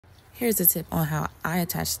Here's a tip on how I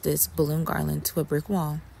attach this balloon garland to a brick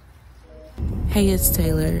wall. Hey, it's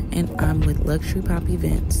Taylor, and I'm with Luxury Pop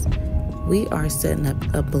Events. We are setting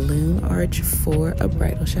up a balloon arch for a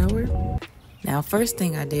bridal shower. Now, first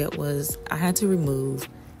thing I did was I had to remove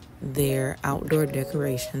their outdoor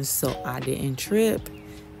decorations so I didn't trip.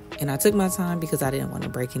 And I took my time because I didn't want to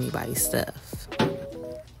break anybody's stuff.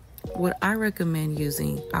 What I recommend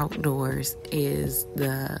using outdoors is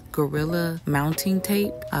the Gorilla mounting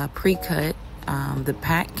tape, pre-cut. The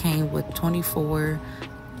pack came with 24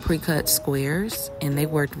 pre-cut squares, and they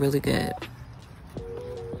worked really good.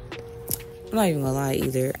 I'm not even gonna lie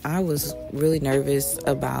either. I was really nervous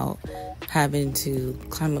about having to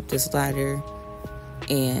climb up this ladder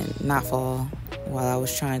and not fall while I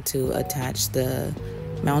was trying to attach the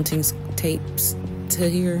mounting tapes to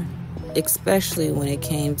here, especially when it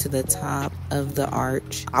came to the top of the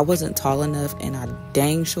arch. I wasn't tall enough, and I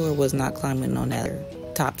dang sure was not climbing on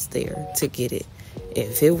that top stair to get it.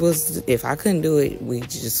 If I couldn't do it, we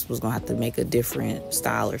just was gonna have to make a different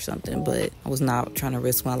style or something, but I was not trying to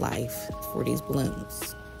risk my life for these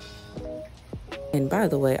balloons. And by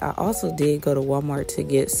the way, I also did go to Walmart to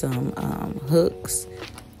get some hooks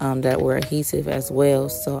that were adhesive as well.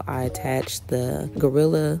 So I attached the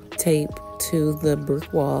Gorilla tape to the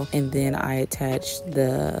brick wall, and then I attached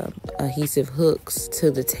the adhesive hooks to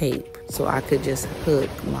the tape so I could just hook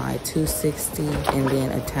my 260 and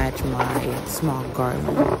then attach my small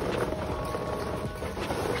garland.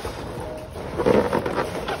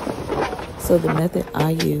 So the method I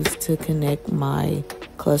use to connect my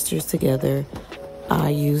clusters together, I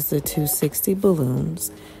use the 260 balloons.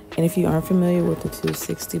 And if you aren't familiar with the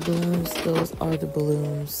 260 balloons, those are the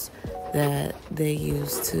balloons that they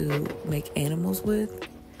use to make animals with.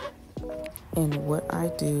 And what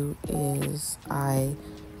I do is I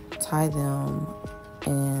tie them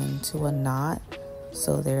into a knot,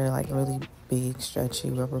 so they're like really big, stretchy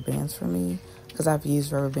rubber bands for me, because I've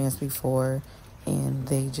used rubber bands before and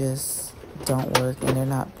they just don't work and they're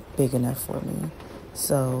not big enough for me.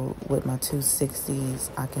 So with my 260s,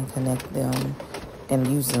 I can connect them and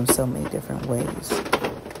use them so many different ways.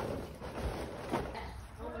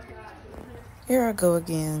 Here I go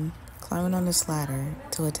again, climbing on this ladder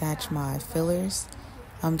to attach my fillers.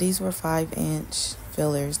 These were 5-inch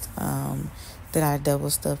fillers that I double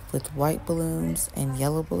stuffed with white balloons and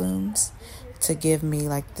yellow balloons to give me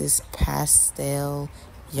like this pastel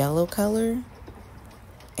yellow color.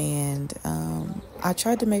 And I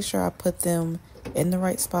tried to make sure I put them in the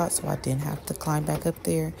right spot so I didn't have to climb back up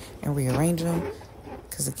there and rearrange them,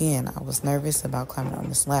 because again, I was nervous about climbing on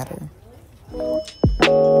this ladder.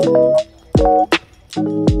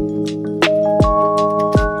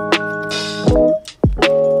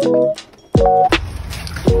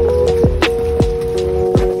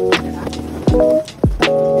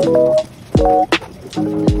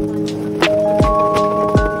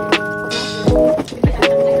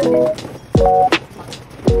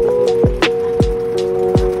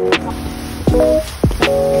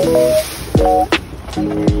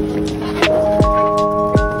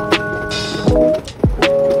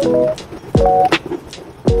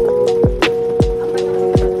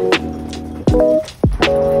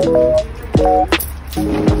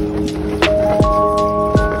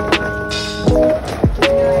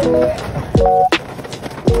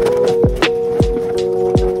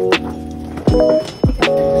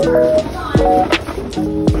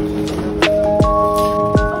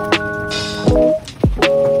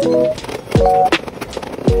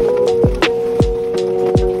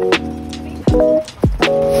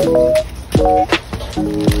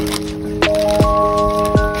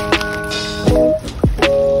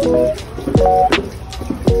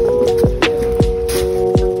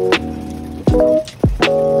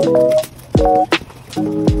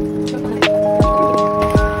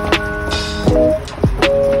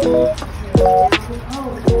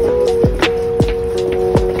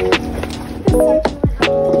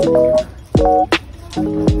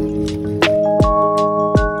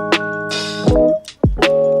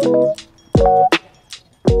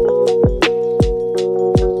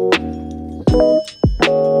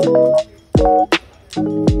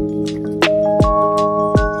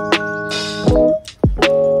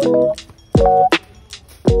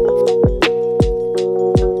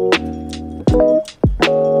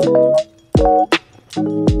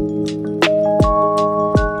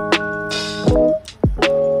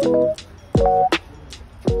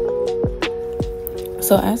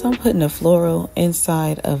 So as I'm putting the floral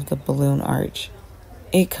inside of the balloon arch,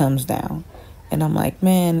 it comes down. And I'm like,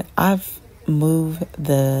 man, I've moved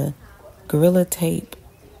the Gorilla tape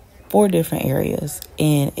 4 different areas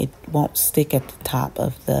and it won't stick at the top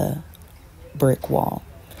of the brick wall.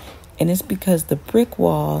 And it's because the brick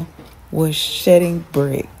wall was shedding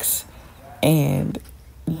bricks, and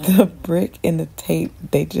the brick and the tape,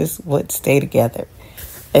 they just would stay together.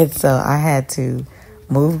 And so I had to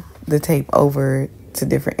move the tape over to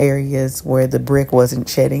different areas where the brick wasn't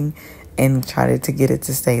shedding and try to get it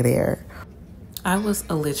to stay there. I was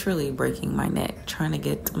literally breaking my neck trying to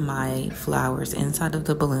get my flowers inside of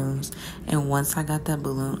the balloons. And once I got that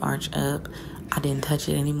balloon arch up, I didn't touch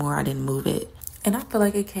it anymore. I didn't move it. And I feel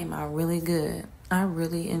like it came out really good. I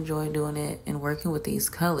really enjoy doing it and working with these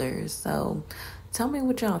colors. So tell me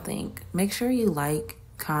what y'all think. Make sure you like,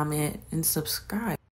 comment, and subscribe.